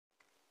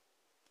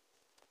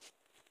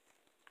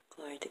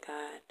Glory to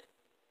God.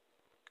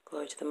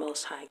 Glory to the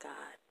Most High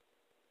God.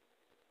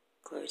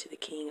 Glory to the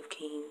King of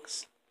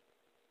Kings.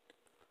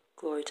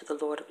 Glory to the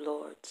Lord of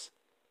Lords.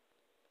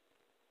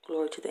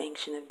 Glory to the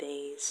Ancient of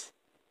Days.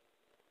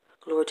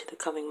 Glory to the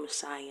coming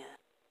Messiah.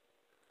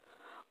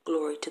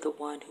 Glory to the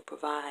one who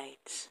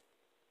provides.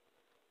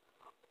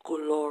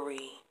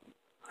 Glory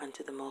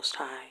unto the Most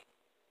High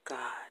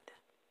God,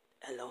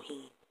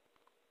 Elohim.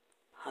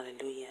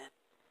 Hallelujah.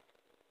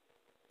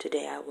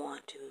 Today I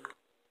want to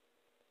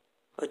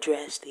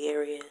address the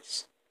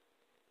areas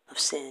of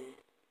sin.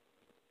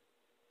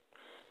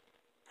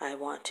 I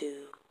want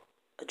to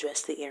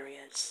address the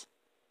areas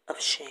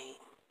of shame.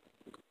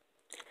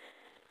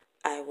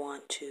 I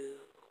want to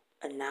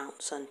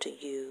announce unto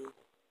you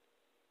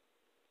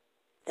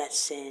that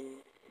sin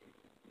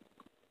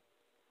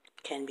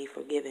can be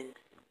forgiven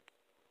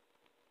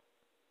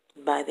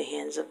by the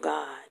hands of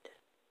God.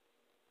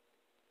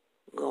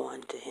 Go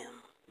unto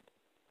Him.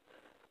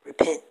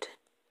 Repent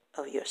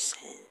of your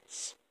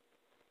sins.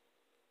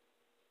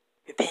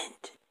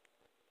 Repent.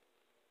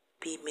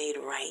 Be made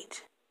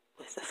right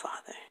with the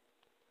Father.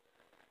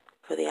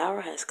 For the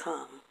hour has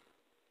come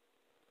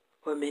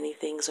where many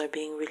things are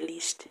being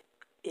released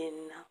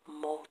in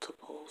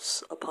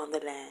multiples upon the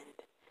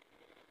land.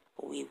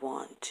 We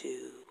want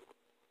to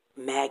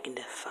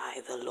magnify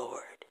the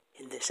Lord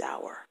in this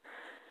hour.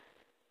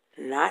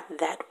 Not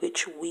that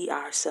which we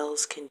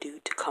ourselves can do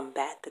to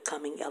combat the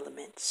coming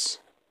elements.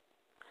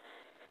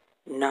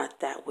 Not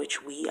that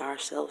which we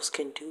ourselves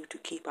can do to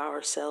keep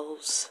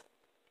ourselves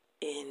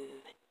in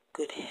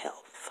good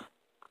health.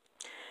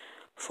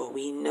 For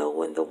we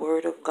know in the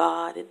Word of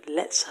God, it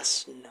lets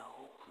us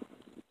know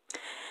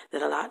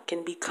that a lot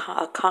can be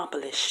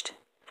accomplished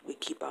if we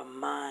keep our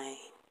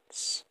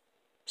minds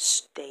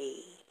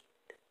stayed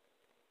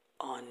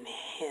on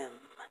Him.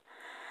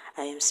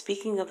 I am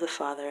speaking of the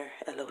Father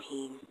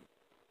Elohim,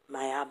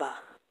 my Abba.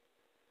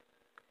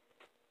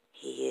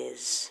 He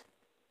is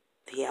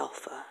the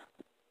Alpha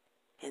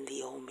and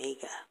the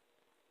Omega,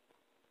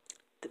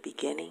 the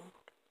beginning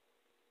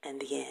and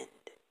the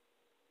end,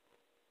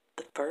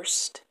 the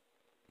first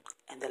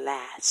and the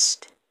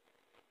last.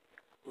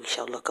 We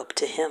shall look up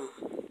to Him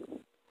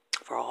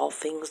for all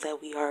things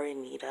that we are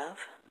in need of.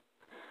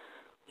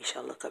 We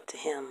shall look up to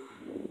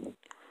Him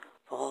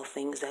for all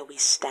things that we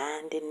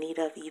stand in need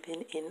of,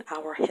 even in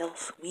our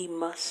health. We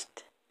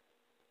must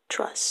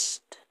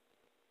trust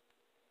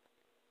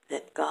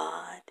that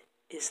God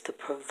is the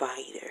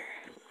provider,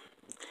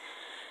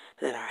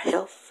 that our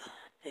health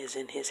is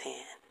in His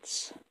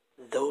hands.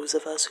 Those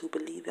of us who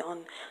believe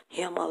on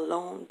Him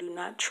alone do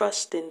not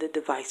trust in the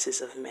devices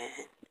of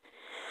man.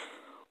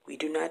 We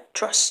do not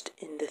trust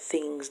in the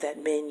things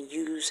that men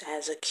use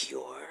as a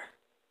cure,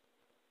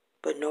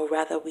 but no,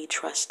 rather we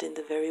trust in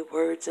the very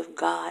words of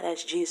God,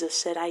 as Jesus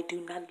said, I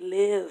do not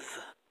live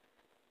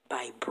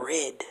by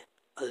bread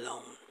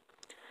alone,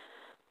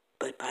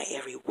 but by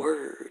every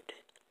word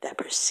that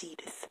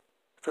proceedeth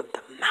from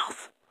the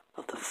mouth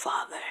of the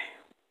Father.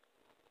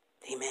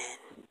 Amen.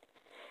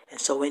 And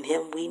so in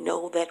Him we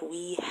know that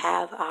we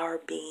have our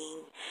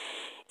being.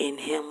 In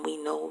Him we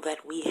know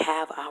that we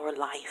have our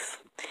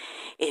life.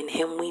 In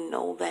Him we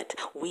know that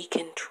we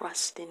can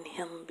trust in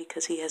Him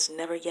because He has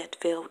never yet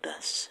failed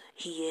us.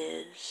 He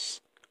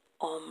is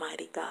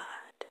Almighty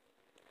God,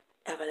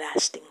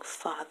 Everlasting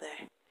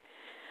Father.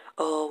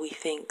 Oh, we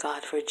thank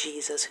God for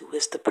Jesus, who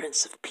is the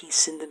Prince of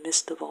Peace in the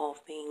midst of all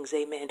things.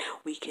 Amen.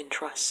 We can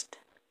trust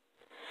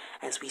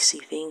as we see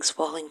things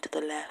falling to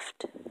the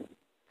left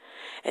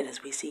and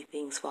as we see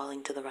things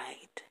falling to the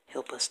right.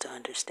 Help us to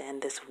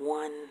understand this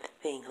one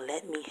thing.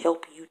 Let me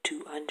help you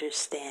to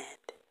understand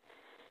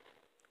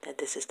that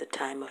this is the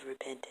time of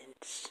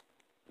repentance.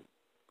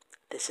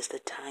 This is the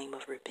time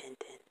of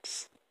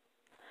repentance.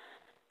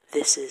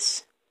 This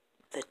is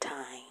the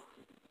time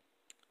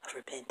of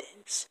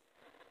repentance.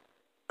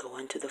 Go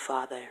unto the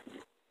Father.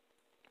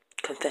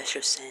 Confess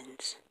your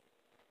sins.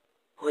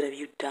 What have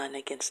you done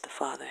against the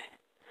Father?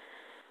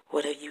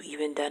 What have you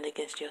even done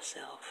against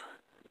yourself?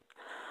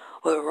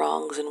 What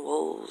wrongs and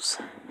woes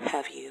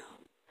have you?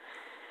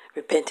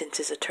 Repentance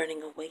is a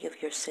turning away of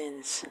your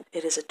sins.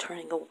 It is a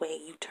turning away.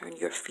 You turn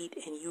your feet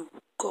and you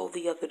go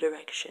the other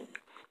direction.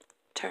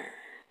 Turn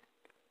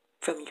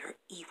from your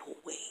evil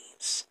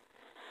ways.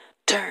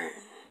 Turn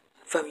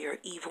from your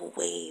evil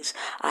ways.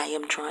 I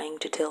am trying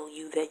to tell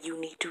you that you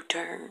need to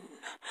turn.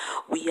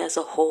 We as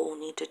a whole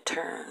need to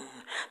turn.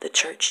 The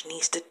church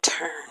needs to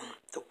turn.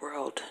 The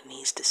world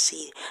needs to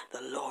see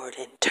the Lord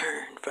and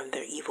turn from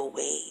their evil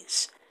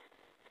ways.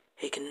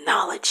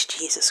 Acknowledge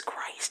Jesus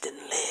Christ and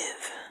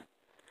live.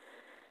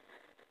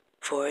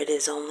 For it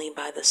is only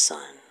by the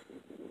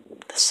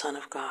Son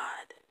of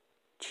God,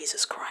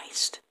 Jesus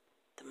Christ,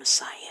 the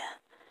Messiah,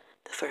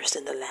 the first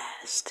and the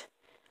last,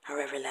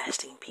 our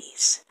everlasting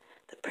peace,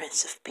 the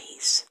Prince of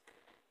Peace,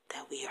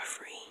 that we are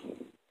free.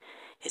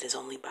 It is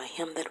only by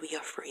Him that we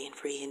are free, and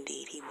free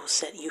indeed. He will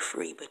set you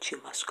free, but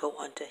you must go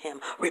unto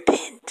Him.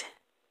 Repent,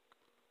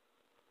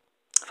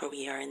 for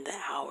we are in the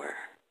hour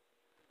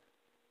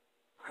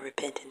where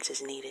repentance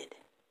is needed.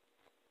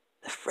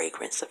 The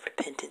fragrance of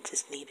repentance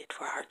is needed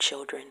for our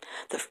children.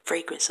 The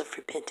fragrance of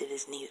repentance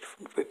is needed.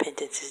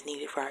 Repentance is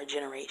needed for our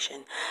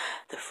generation.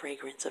 The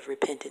fragrance of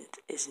repentance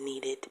is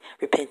needed.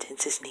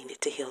 Repentance is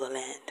needed to heal the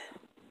land.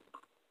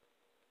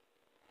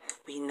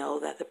 We know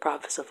that the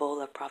prophets of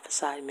old have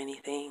prophesied many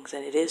things,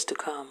 and it is to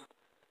come,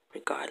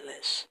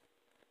 regardless.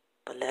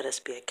 But let us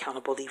be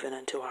accountable even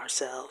unto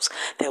ourselves,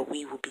 that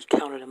we will be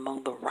counted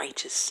among the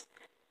righteous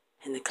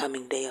in the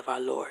coming day of our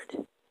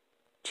Lord,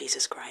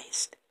 Jesus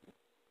Christ,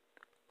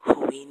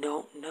 who we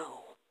don't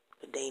know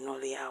the day nor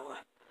the hour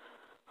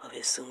of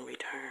his soon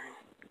return.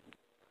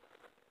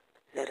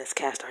 Let us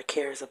cast our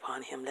cares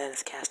upon him. Let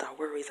us cast our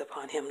worries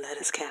upon him. Let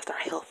us cast our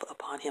health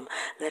upon him.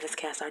 Let us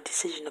cast our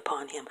decision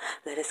upon him.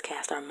 Let us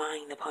cast our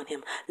mind upon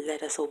him.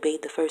 Let us obey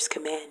the first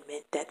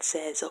commandment that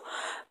says,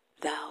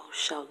 thou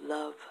shalt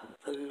love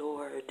the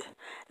Lord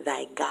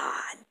thy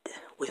God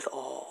with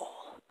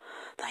all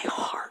thy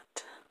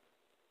heart,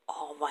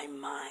 all thy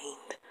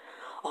mind,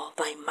 all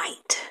thy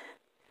might,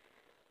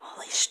 all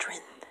thy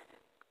strength.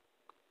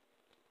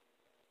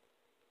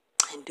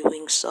 In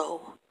doing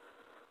so,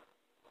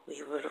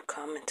 we would have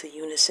come into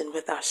unison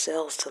with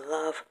ourselves to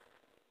love,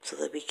 so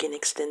that we can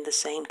extend the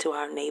same to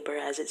our neighbor,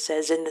 as it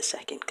says in the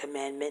second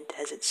commandment,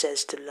 as it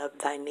says to love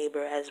thy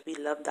neighbor as we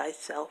love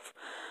thyself.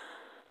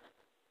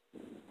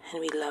 And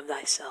we love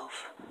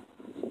thyself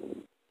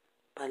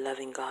by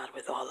loving God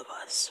with all of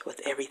us,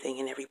 with everything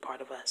and every part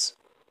of us.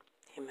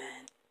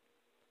 Amen.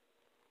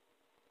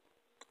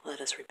 Let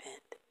us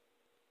repent.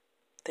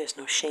 There's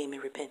no shame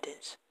in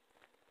repentance.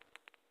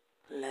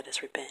 Let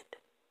us repent.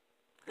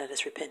 Let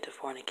us repent of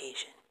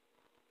fornication.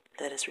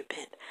 Let us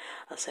repent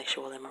of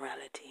sexual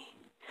immorality.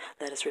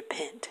 Let us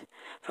repent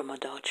from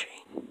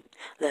adultery.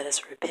 Let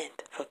us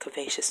repent for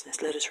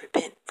covetousness. Let us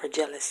repent for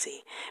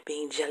jealousy,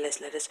 being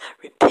jealous. Let us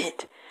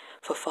repent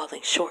for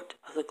falling short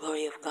of the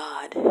glory of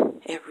God.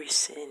 Every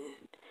sin,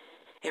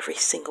 every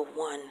single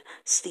one,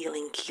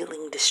 stealing,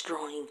 killing,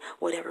 destroying,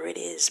 whatever it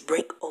is,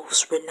 break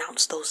oaths,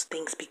 renounce those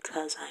things,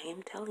 because I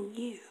am telling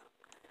you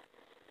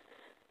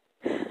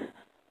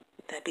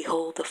that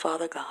behold, the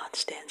Father God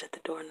stands at the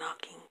door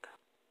knocking.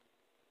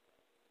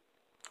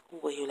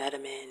 Will you let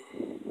him in?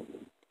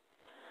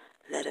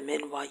 Let him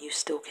in while you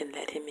still can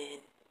let him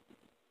in.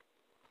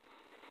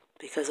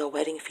 Because a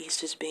wedding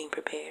feast is being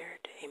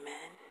prepared.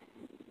 Amen.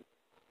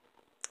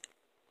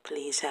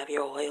 Please have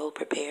your oil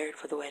prepared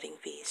for the wedding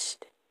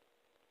feast.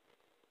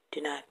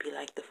 Do not be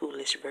like the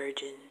foolish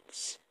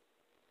virgins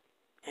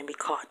and be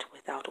caught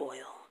without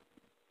oil.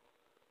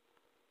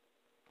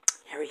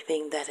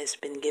 Everything that has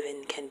been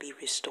given can be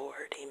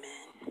restored.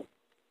 Amen.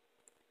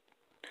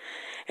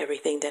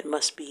 Everything that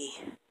must be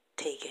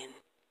taken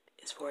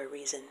is for a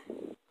reason.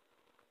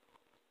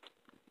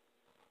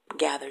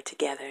 Gather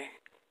together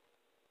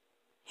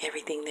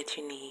everything that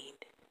you need.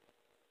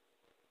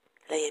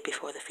 Lay it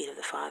before the feet of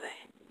the Father.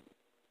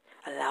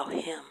 Allow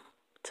him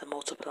to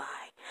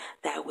multiply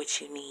that which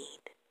you need.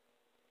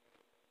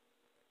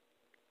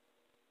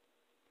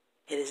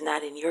 It is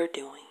not in your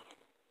doing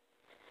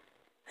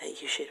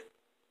that you should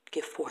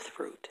give forth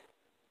fruit.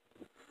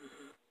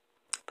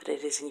 But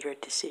it is in your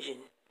decision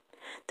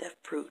that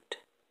fruit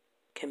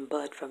can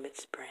bud from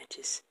its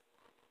branches.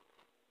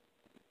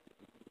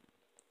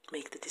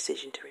 Make the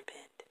decision to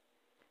repent.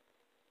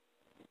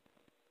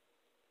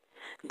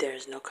 There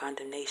is no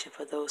condemnation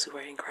for those who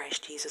are in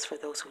Christ Jesus, for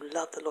those who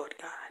love the Lord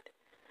God.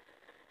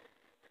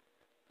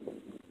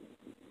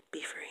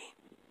 Be free.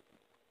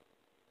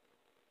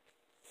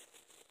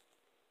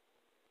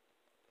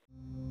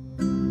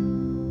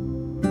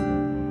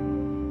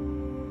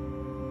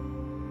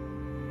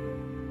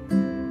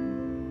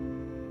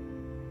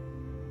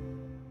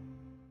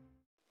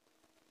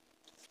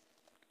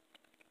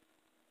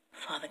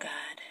 Father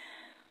God,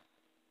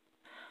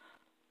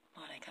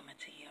 Lord, I come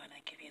unto you and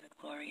I give you the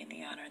glory and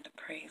the honor and the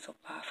praise, oh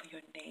God, for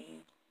your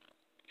name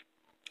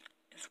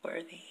is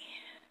worthy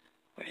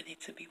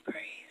to be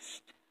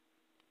praised.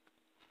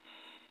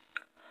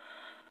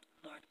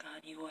 Lord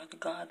God, you are the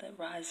God that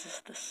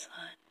rises the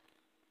sun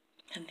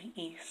in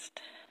the east,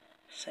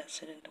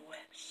 sets it in the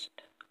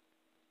west.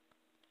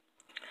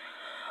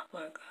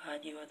 Lord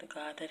God, you are the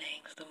God that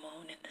hangs the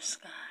moon in the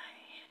sky,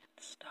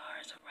 the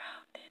stars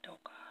around it, oh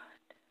God.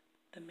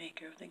 The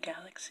maker of the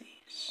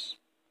galaxies,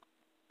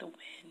 the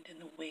wind and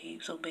the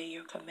waves obey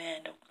your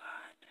command, oh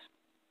God.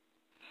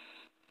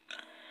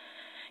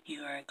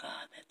 You are a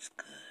God that's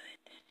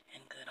good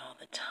and good all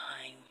the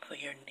time, for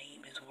your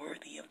name is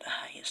worthy of the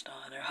highest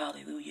honor.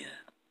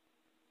 Hallelujah.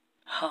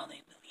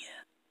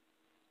 Hallelujah.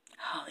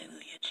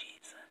 Hallelujah,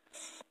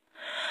 Jesus.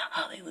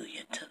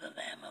 Hallelujah to the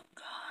Lamb of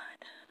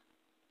God.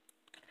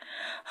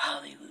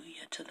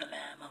 Hallelujah to the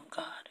Lamb of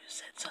God who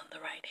sits on the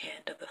right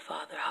hand of the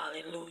Father.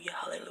 Hallelujah.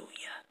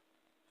 Hallelujah.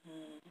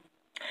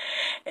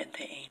 And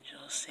the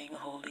angels sing,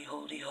 holy,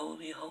 holy,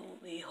 holy,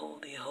 holy,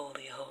 holy,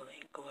 holy,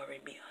 holy. Glory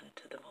be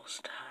unto the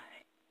Most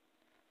High.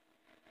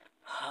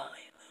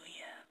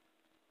 Hallelujah.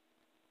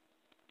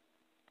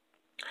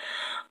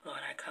 Lord,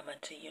 I come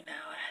unto you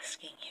now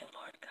asking you,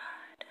 Lord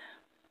God,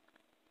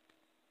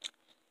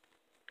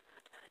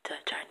 to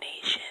touch our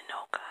nation,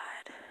 oh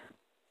God.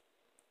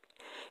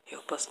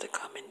 help us to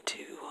come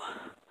into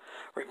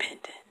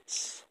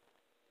repentance.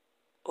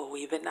 Oh,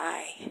 even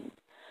I,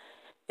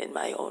 in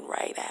my own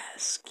right,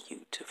 ask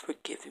you to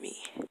forgive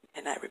me,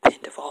 and I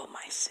repent of all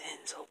my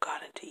sins, oh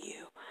God, unto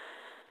you.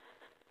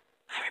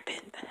 I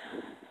repent.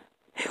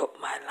 Help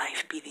my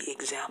life be the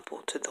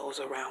example to those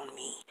around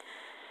me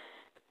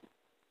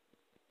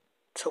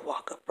to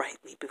walk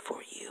uprightly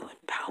before you and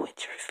bow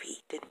at your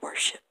feet and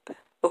worship.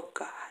 Oh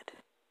God,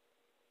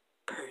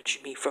 purge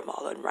me from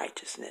all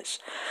unrighteousness.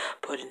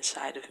 Put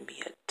inside of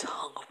me a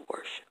tongue of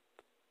worship,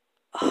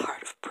 a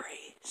heart of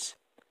praise.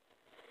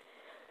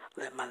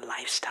 Let my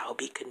lifestyle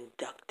be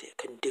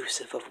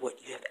conducive of what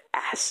you have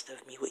asked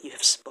of me, what you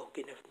have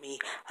spoken of me.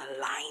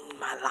 Align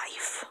my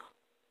life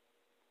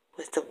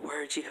with the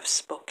words you have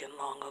spoken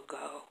long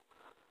ago.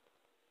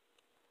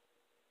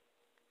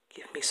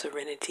 Give me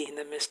serenity in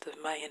the midst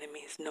of my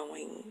enemies,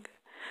 knowing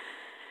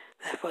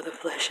that for the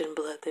flesh and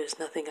blood there's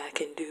nothing I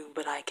can do,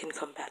 but I can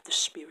combat the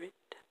spirit.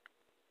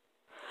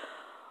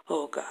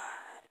 Oh God,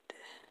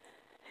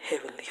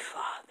 Heavenly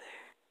Father,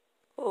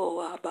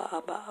 oh Abba,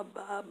 Abba,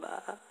 Abba,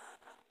 Abba,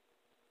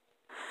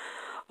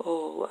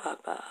 oh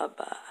Abba,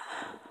 Abba.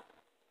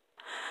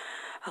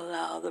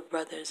 Allow the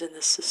brothers and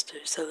the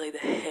sisters to lay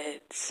their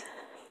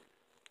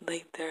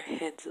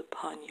heads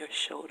upon your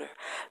shoulder,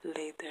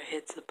 lay their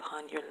heads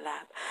upon your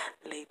lap,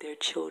 lay their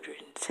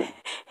children's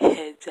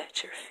heads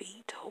at your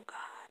feet, oh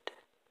God.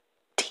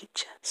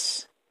 Teach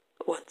us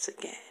once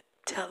again.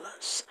 Tell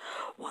us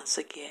once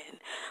again.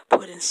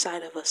 Put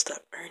inside of us the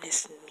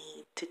earnest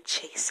need to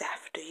chase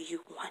after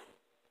you one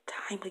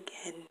time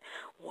again,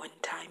 one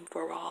time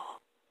for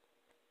all,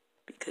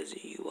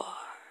 because you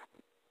are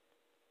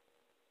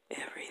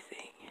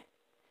everything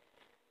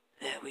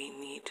that we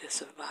need to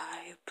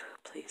survive.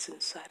 Place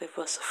inside of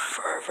us a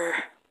fervor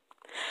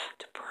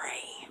to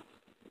pray,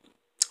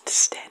 to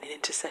stand in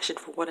intercession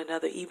for one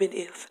another, even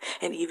if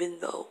and even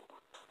though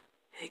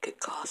it could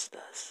cost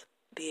us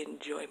the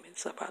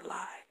enjoyments of our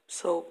lives.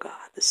 So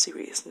God, the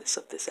seriousness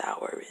of this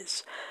hour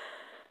is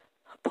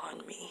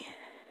upon me,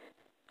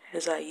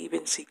 as I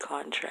even see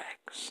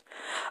contracts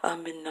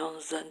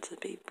unbeknownst unto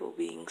people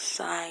being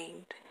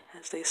signed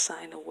as they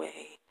sign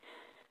away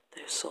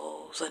their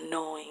souls,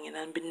 unknowing and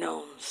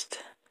unbeknownst,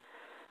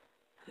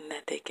 and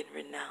that they can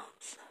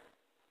renounce.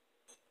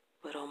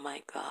 But oh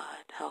my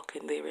God, how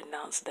can they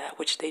renounce that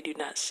which they do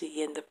not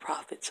see in the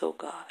prophets, oh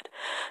God?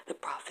 The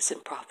prophets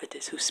and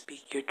prophetess who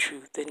speak your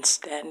truth and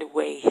stand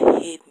away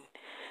hidden.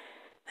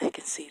 They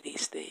can see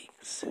these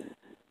things.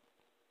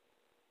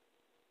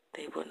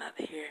 They will not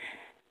hear.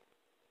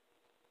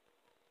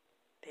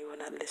 They will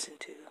not listen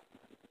to.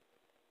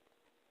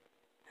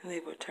 And they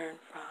will turn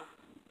from,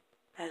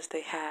 as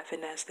they have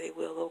and as they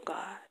will, oh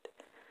God.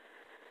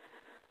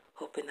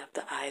 Open up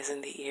the eyes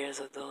and the ears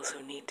of those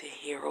who need to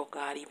hear, oh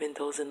God, even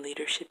those in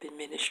leadership and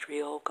ministry,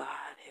 oh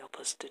God. Help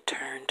us to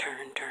turn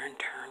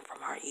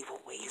from our evil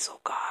ways, oh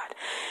God,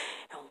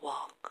 and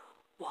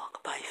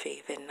walk by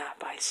faith and not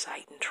by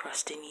sight, and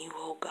trust in you,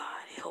 oh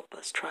God. Help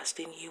us trust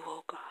in you,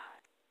 oh God.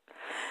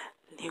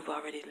 You've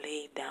already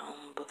laid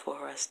down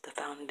before us the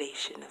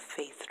foundation of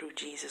faith through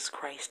Jesus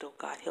Christ, oh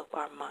God. Help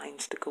our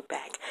minds to go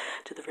back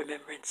to the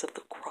remembrance of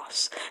the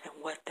cross and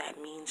what that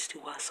means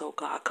to us, oh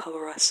God.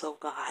 Cover us, oh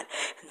God,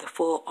 in the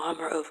full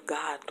armor of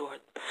God,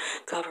 Lord.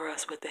 Cover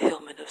us with the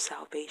helmet of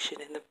salvation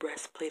and the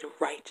breastplate of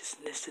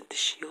righteousness and the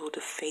shield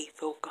of faith,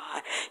 oh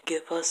God.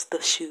 Give us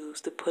the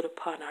shoes to put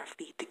upon our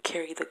feet to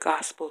carry the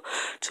gospel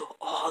to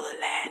all the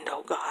land,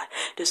 oh God,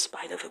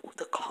 despite of it,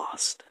 the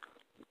cost.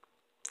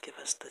 Give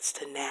us the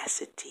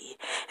tenacity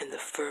and the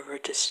fervor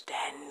to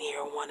stand near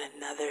one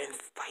another and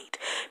fight,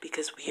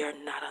 because we are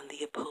not on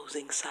the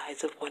opposing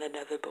sides of one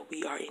another, but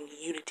we are in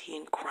unity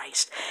in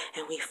Christ,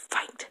 and we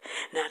fight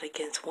not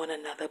against one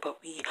another, but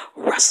we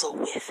wrestle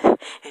with,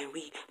 and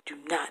we do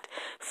not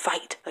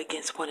fight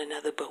against one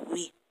another, but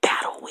we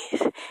battle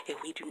with, and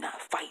we do not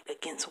fight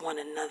against one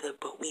another,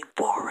 but we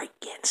war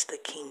against the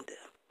kingdom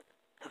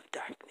of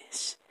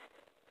darkness.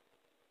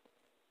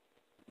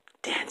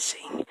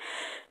 Dancing,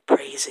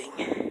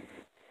 praising,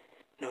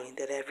 knowing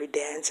that every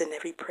dance and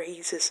every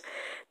praise is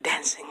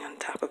dancing on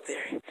top of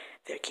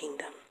their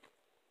kingdom,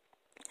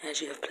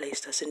 as you have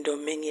placed us in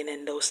dominion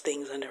and those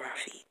things under our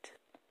feet.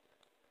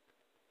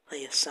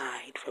 Lay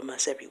aside from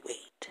us every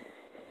weight.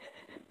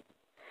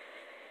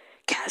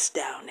 Cast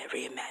down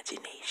every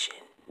imagination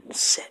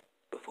set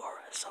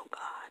before us, oh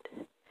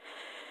God.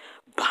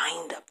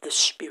 Bind up the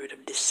spirit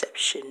of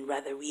deception,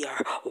 rather we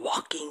are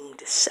walking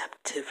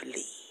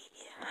deceptively.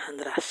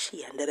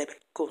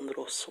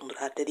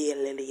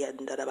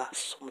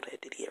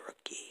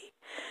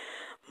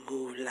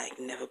 move like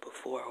never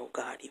before, oh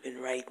God, even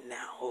right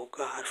now, oh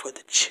God, for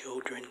the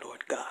children,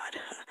 Lord God.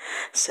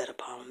 Set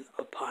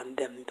upon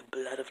them the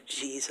blood of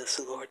Jesus,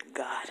 Lord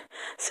God.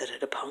 Set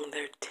it upon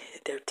their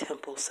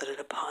temples, set it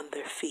upon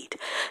their feet,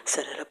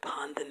 set it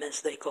upon them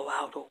as they go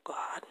out, oh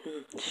God.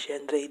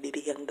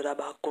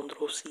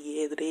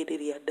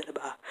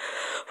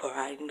 For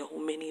I know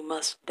many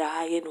must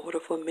die in order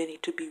for many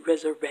to be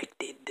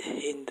resurrected.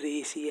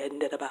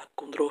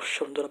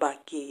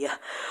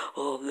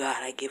 Oh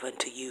God, I give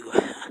unto you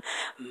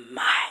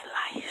my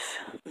life.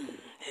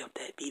 Help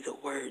that be the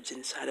words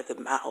inside of the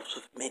mouths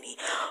of many.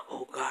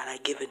 Oh God, I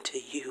give unto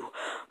you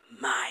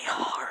my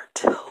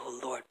heart. Oh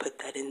Lord, put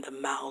that in the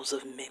mouths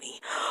of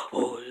many.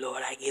 Oh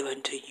Lord, I give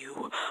unto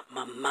you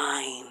my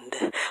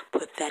mind.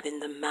 Put that in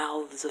the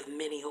mouths of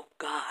many, oh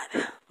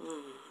God.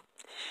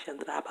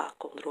 Shandraba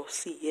kondro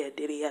siye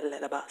diria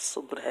leraba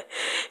sombre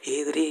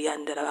idria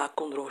nderaba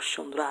kondro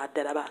shondra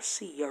deraba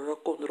siye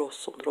rokondro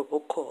sondro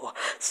boko.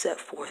 Set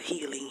forth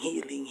healing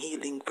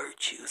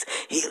virtues,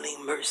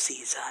 healing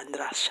mercies.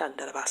 Andra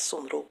shandraba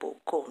sondro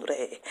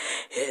bokondre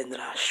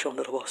endra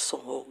shondro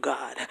son. Oh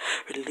God,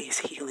 release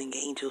healing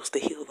angels to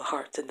heal the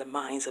hearts and the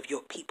minds of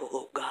your people,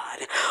 oh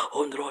God.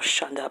 Ondro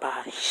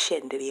shandraba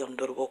shendri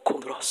ondro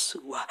bokondro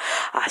sua.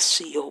 I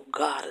see, oh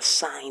God,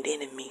 assigned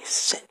enemies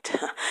sent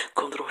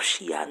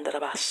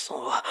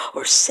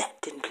or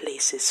set in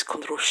places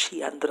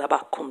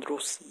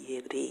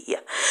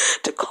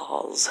to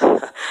cause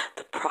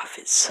the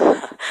prophets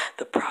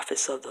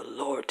of the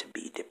Lord to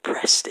be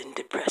depressed in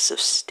depressive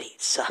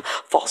states,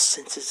 false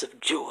senses of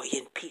joy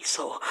and peace.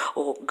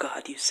 Oh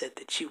God, you said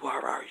that you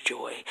are our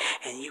joy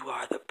and you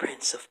are the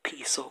Prince of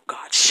Peace. Oh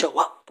God, show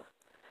up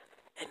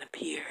and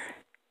appear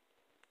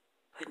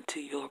unto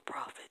your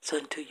prophets,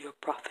 unto your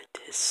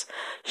prophetess.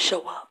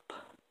 Show up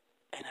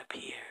and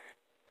appear.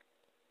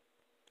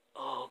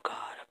 Oh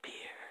God,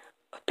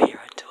 appear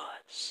unto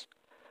us.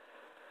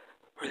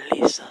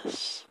 Release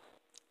us.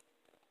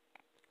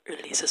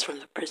 Release us from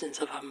the prisons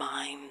of our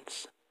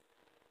minds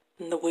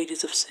and the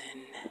wages of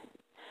sin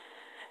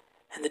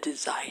and the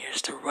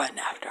desires to run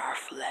after our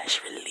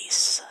flesh.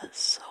 Release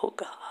us, oh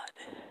God,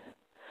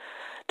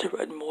 to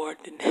run more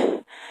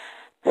than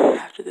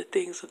after the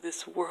things of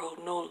this world.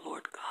 No,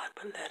 Lord God,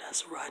 but let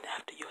us run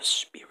after your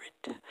Spirit,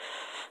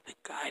 the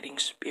guiding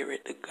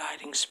Spirit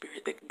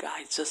that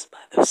guides us by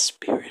the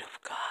Spirit of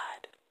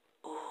God.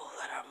 Oh,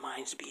 let our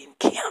minds be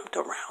encamped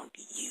around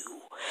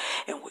you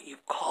and what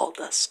you've called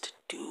us to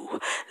do.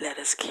 Let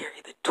us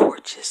carry the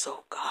torches,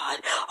 oh God.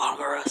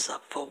 Armor us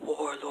up for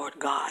war, Lord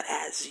God,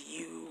 as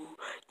you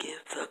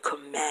give the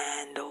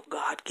command, oh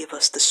God. Give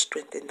us the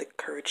strength and the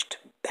courage to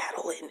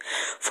battle in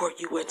for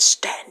you and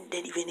stand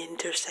in even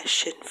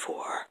intercession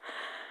for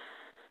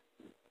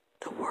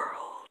the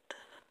world.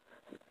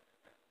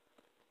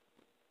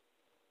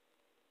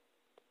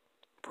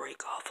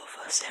 Break off of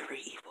us every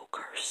evil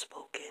curse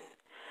spoken.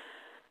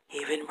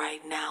 Even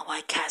right now,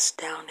 I cast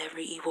down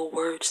every evil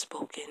word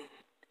spoken.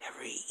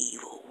 Every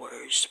evil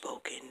word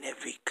spoken,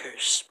 every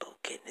curse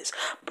spoken is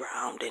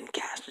browned and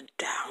cast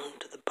down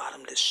to the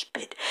bottomless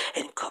pit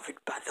and covered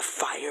by the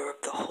fire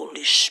of the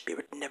Holy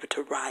Spirit, never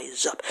to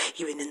rise up,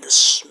 even in the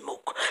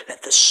smoke.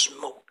 Let the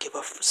smoke give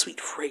a sweet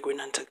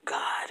fragrance unto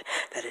God,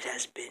 that it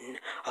has been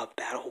a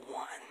battle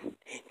won.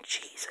 In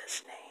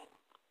Jesus' name,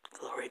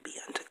 glory be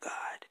unto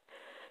God.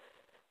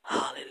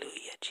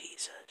 Hallelujah,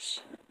 Jesus.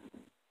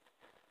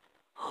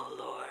 Oh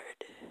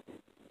Lord,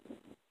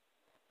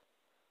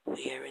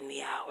 we are in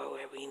the hour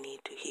where we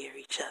need to hear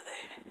each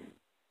other.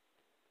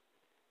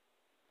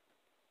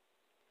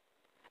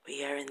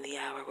 We are in the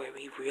hour where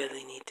we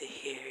really need to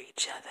hear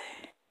each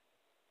other.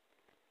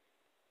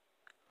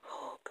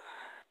 Oh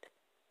God.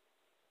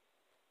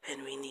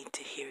 And we need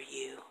to hear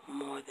you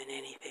more than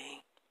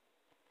anything.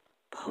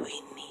 But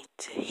we need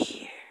to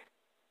hear.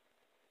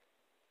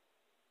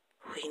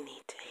 We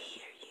need to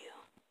hear you.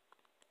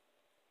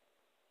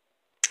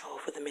 Oh,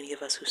 for the many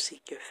of us who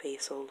seek your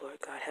face, oh Lord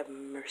God, have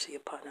mercy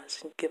upon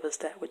us and give us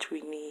that which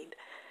we need.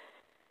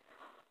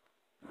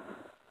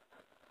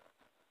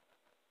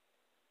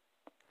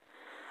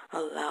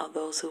 Allow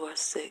those who are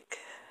sick,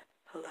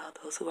 allow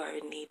those who are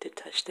in need to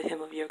touch the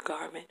hem of your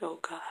garment, oh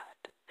God.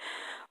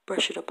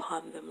 Brush it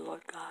upon them,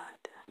 Lord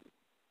God.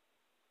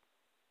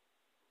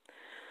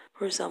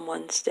 For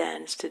someone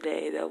stands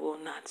today that will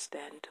not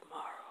stand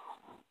tomorrow.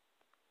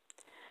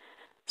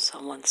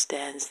 Someone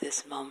stands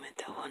this moment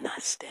that will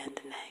not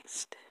stand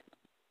next.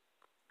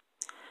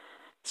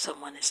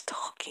 Someone is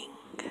talking,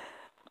 and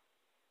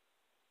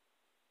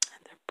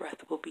their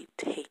breath will be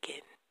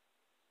taken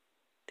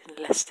in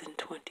less than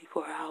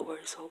 24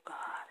 hours, oh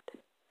God.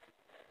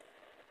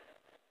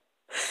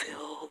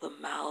 Fill the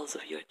mouths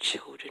of your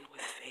children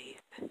with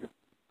faith.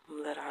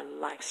 Let our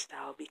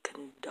lifestyle be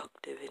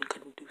conductive and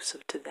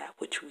conducive to that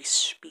which we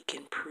speak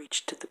and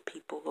preach to the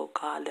people, oh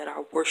God. Let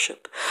our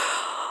worship,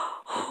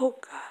 oh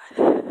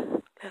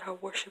God, let our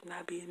worship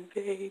not be in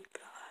vain,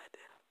 God.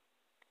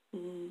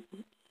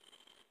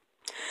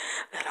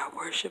 Let our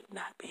worship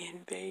not be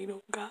in vain,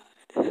 oh God.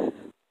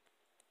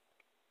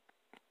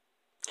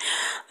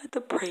 Let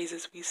Let the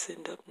praises we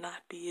send up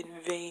not be in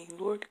vain,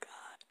 Lord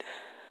God.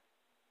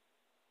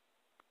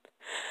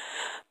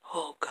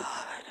 Oh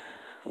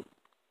God.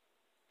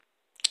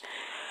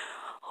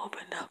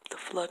 Open up the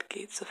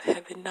floodgates of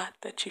heaven, not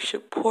that you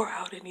should pour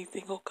out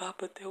anything, oh God,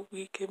 but that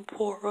we can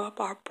pour up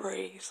our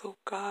praise, oh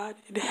God.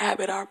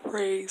 Inhabit our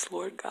praise,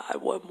 Lord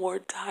God, one more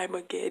time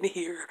again.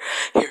 Hear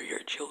your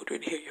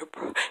children, hear your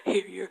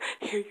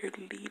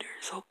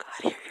leaders, oh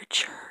God, hear your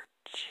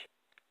church.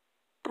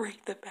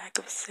 Break the back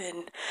of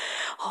sin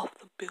off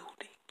the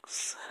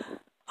buildings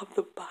of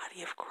the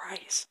body of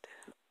Christ.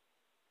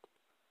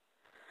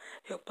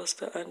 Help us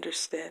to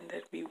understand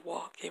that we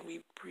walk and we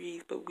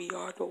breathe, but we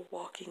are the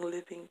walking,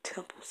 living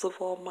temples of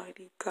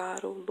Almighty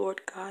God, oh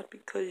Lord God,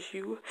 because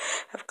you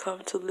have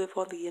come to live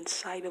on the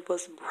inside of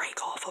us.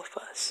 Break off of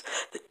us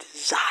the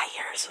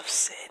desires of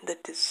sin, the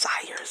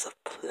desires of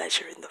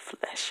pleasure in the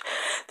flesh,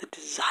 the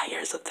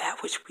desires of that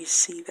which we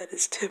see that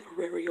is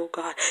temporary, oh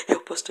God.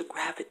 Help us to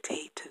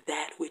gravitate to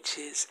that which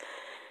is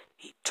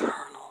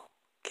eternal.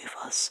 Give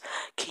us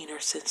keener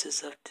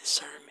senses of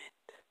discernment.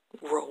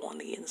 Grow on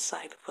the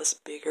inside of us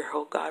bigger,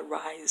 oh God.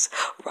 Rise,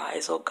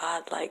 oh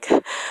God, like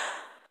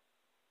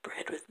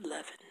bread with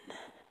leaven.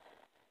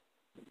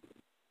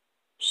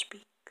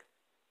 Speak.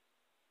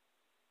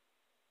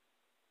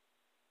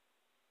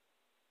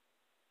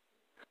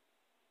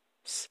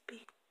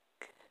 Speak.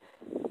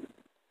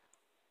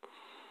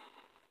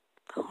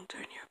 Don't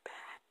turn your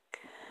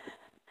back.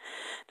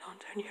 Don't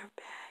turn your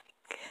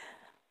back.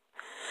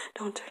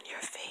 Don't turn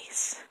your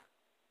face.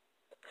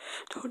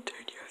 Don't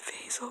turn your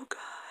face, oh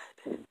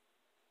God.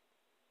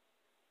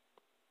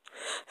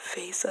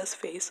 Face us,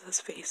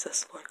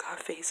 Lord God.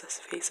 Face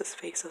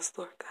us,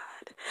 Lord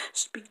God.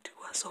 Speak to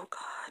us, oh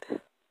God.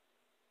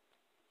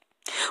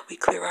 We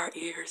clear our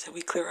ears and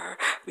we clear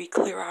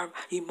our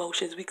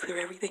emotions. We clear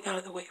everything out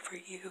of the way for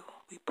you.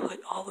 We put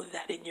all of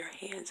that in your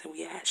hands and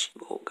we ask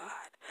you, oh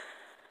God,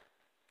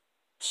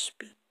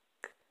 speak.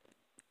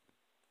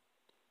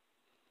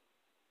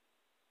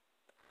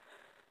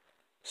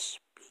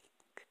 Speak.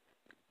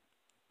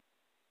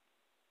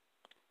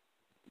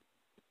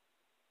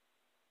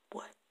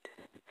 What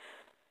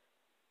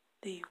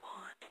do you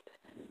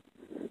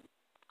want?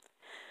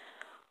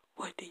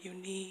 What do you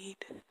need?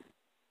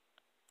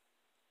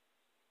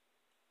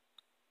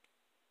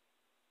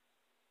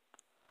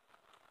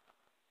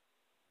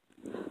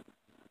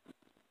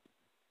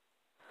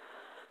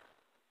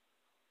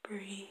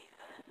 Breathe.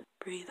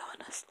 Breathe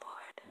on us,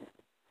 Lord.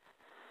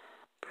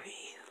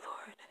 Breathe,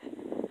 Lord.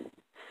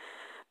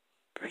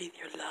 Breathe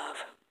your love.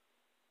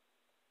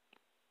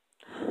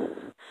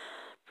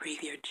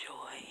 Breathe your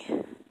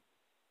joy.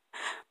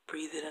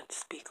 Breathe it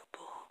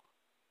unspeakable.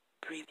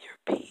 Breathe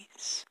your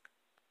peace.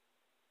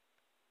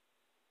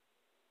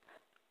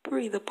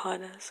 Breathe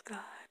upon us, God.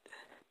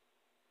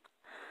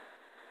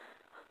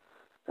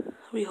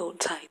 We hold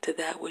tight to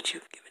that which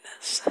you've given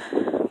us.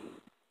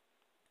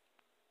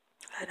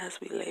 And as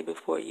we lay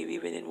before you,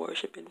 even in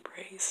worship and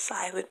praise,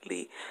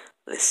 silently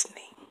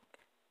listening,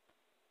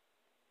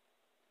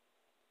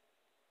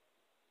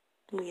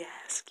 we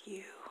ask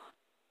you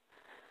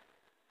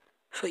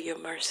for your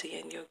mercy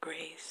and your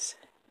grace.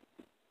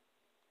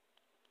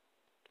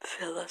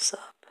 Fill us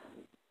up.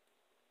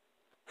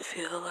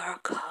 Fill our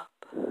cup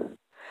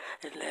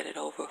and let it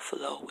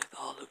overflow with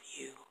all of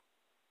you,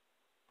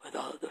 with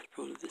all of the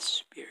fruit of the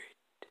Spirit.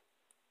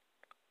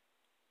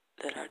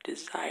 Let our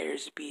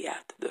desires be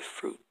after the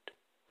fruit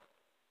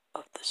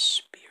of the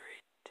Spirit.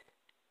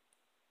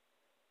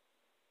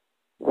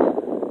 Fill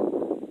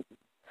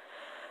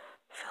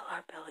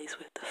our bellies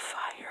with the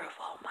fire of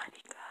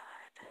Almighty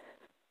God.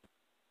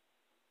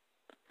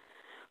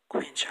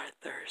 Quench our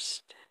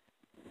thirst.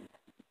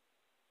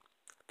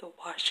 The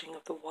washing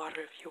of the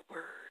water of your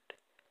word.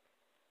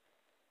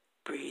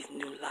 Breathe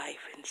new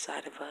life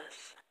inside of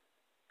us.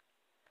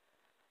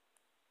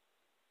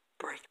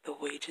 Break the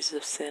wages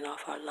of sin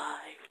off our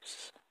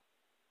lives.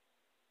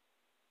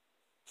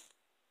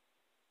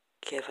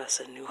 Give us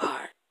a new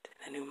heart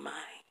and a new mind.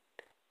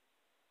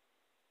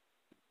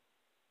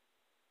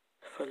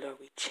 For Lord,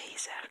 we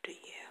chase after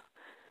you.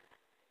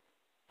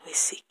 We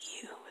seek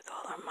you with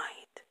all our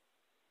might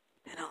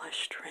and all our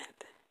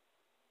strength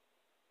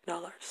and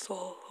all our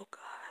soul, oh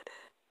God.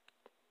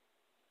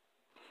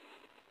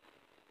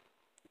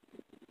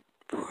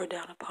 Pour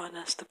down upon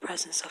us the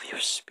presence of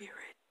your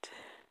Spirit.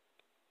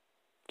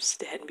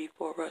 Stand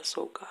before us,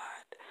 oh God.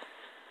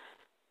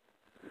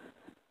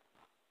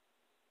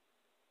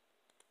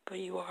 For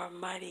you are a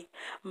mighty,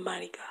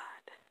 mighty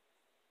God.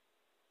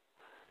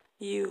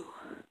 You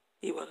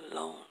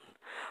alone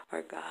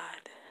are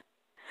God.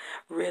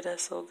 Rid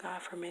us, oh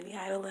God, from any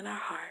idol in our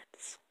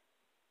hearts.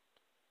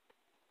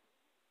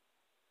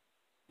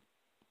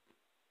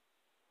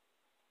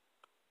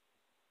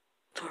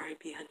 Glory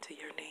be unto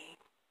your name.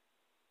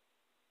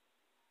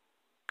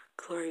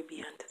 Glory be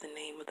unto the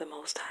name of the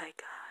Most High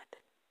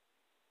God.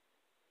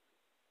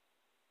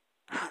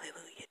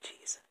 Hallelujah,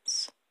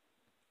 Jesus.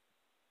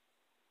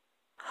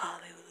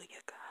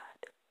 Hallelujah,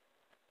 God.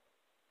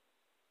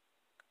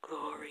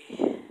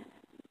 Glory.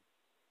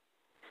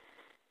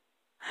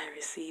 I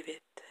receive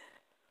it.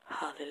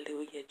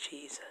 Hallelujah,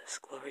 Jesus.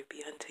 Glory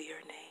be unto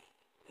your name.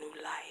 New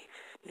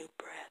life, new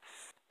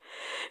breath,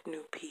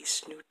 new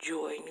peace, new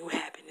joy, new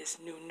happiness,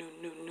 new.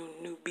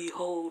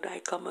 Behold, I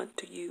come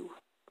unto you.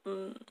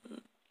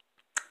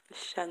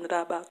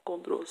 Shandraba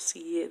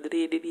kondrosi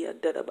edredi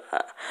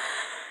andaraba.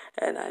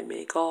 And I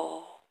make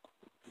all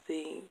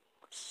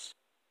things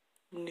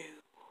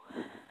new.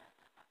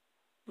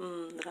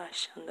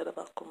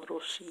 Rashandraba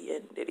kondrosi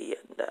edredi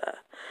anda.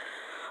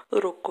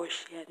 My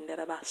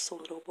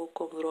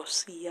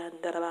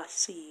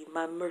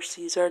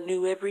mercies are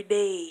new every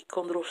day.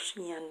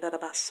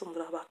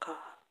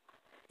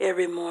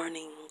 Every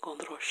morning,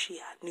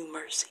 new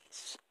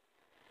mercies.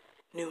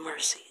 New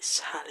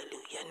mercies,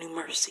 hallelujah, new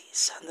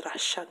mercies.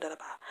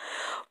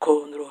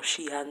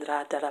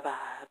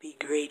 Be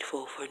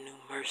grateful for new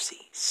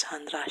mercies.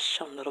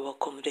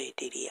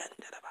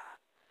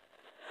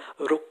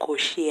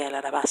 Rukoshi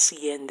alaraba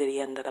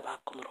siendri andaraba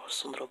kondro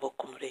sondrobo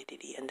kondre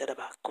didi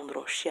andaraba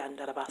kondro shi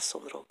andaraba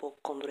sondrobo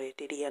kondre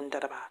didi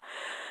andaraba.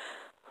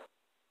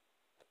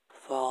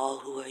 For all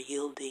who are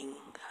yielding,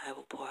 I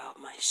will pour out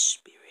my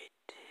spirit.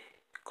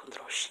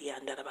 Kondro shi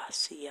andaraba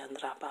si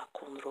andaraba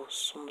kondro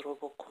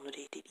sondrobo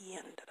kondre didi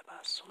andaraba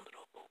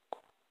sondrobo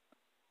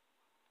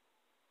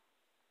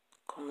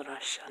kondra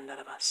shi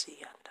andaraba si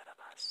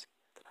andaraba si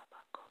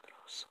andaraba kondro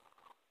so.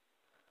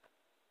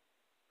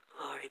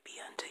 Glory be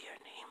unto your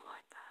name,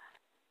 Lord God.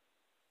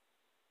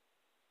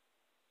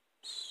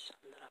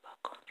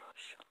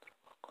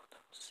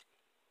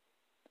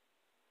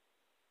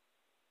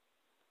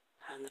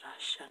 Handra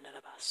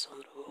Shandaraba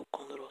Sondro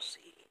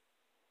Kondrosi.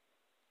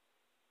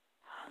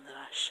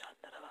 Handra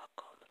Shandaraba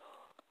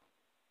Kondro.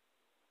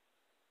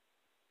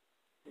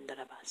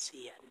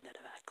 Ndarabasi and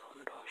Daraba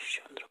Kondro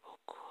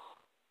Shandroboko.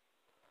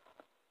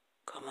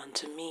 Come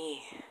unto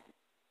me,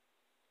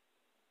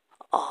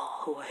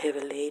 all who are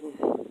heavy laden,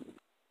 and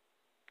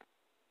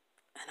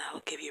I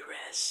will give you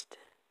rest.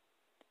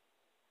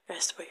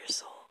 Rest for your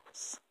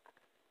souls.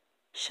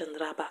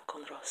 Shandraba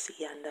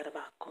Kondrosi and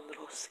Daraba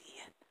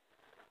Kondrosi.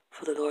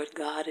 For the Lord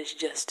God is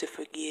just to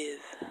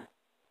forgive.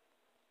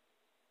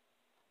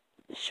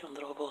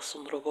 Shandrobo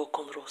Sondrobo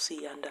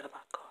Kondrosi and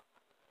Darabako.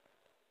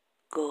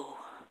 Go,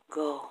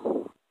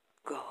 go,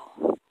 go.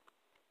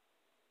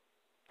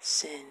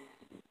 Sin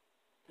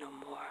no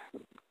more.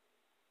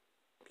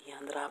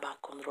 Yandraba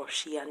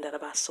Kondroshi and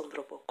Daraba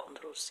Sondrobo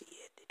Kondrosi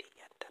Edidi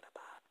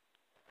Yandaraba.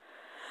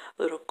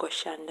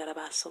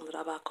 Urukoshandaraba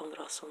Sondraba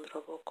Kondro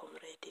Sondrobo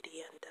Kondre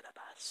Didi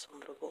Yandaraba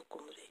Sondrobo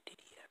Kondre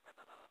Didi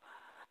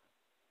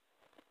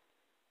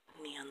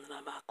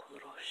Niandraba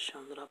Kondro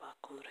Shandraba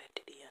Kondre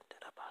Didi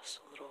Yandaraba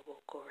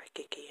Sondrobo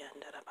Korekiki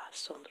Yandaraba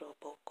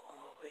Sondrobo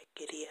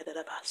Korekiri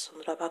Yandaraba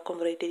Sondraba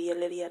Kondre Didi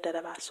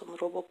Yandaraba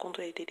Sondrobo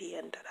Kondre Didi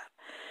Yandara.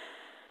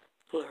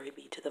 Glory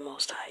be to the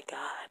Most High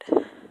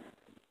God.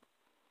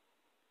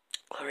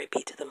 Glory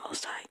be to the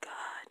Most High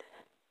God.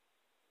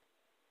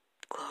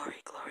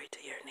 Glory, glory to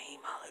your name.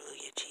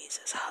 Hallelujah,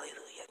 Jesus.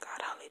 Hallelujah,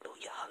 God.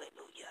 Hallelujah,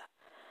 hallelujah.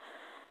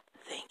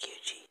 Thank you,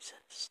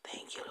 Jesus.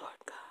 Thank you, Lord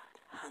God.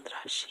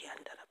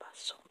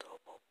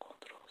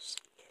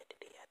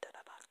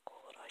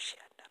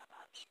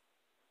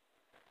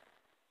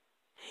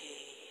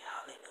 Hey,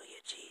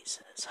 hallelujah,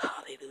 Jesus.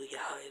 Hallelujah,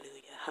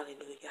 hallelujah,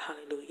 hallelujah,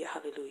 hallelujah,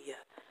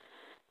 hallelujah.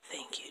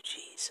 Thank you,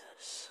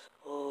 Jesus.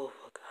 Oh,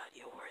 God,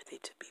 you're worthy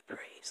to be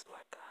praised,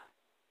 Lord God.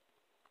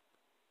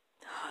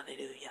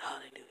 Hallelujah,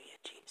 hallelujah,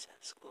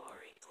 Jesus.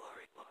 Glory,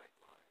 glory, glory,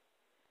 glory.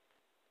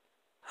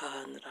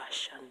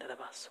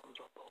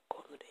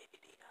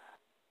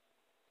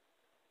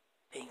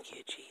 Thank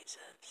you,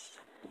 Jesus.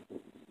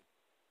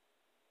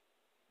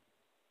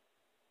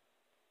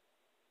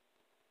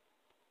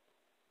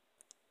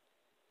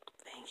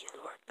 Thank you,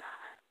 Lord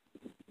God.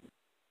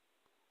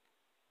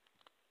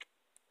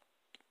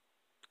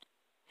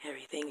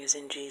 Everything is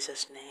in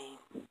Jesus' name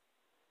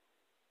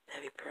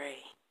that we pray.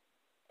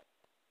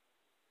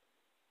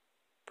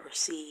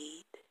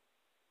 Proceed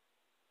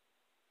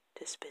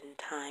to spend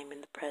time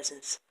in the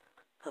presence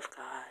of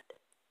God.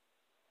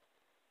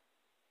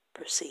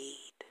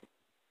 Proceed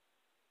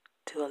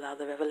to allow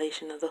the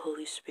revelation of the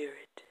Holy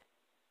Spirit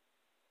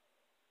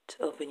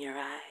to open your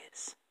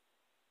eyes.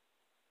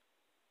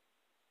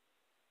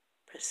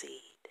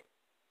 Proceed.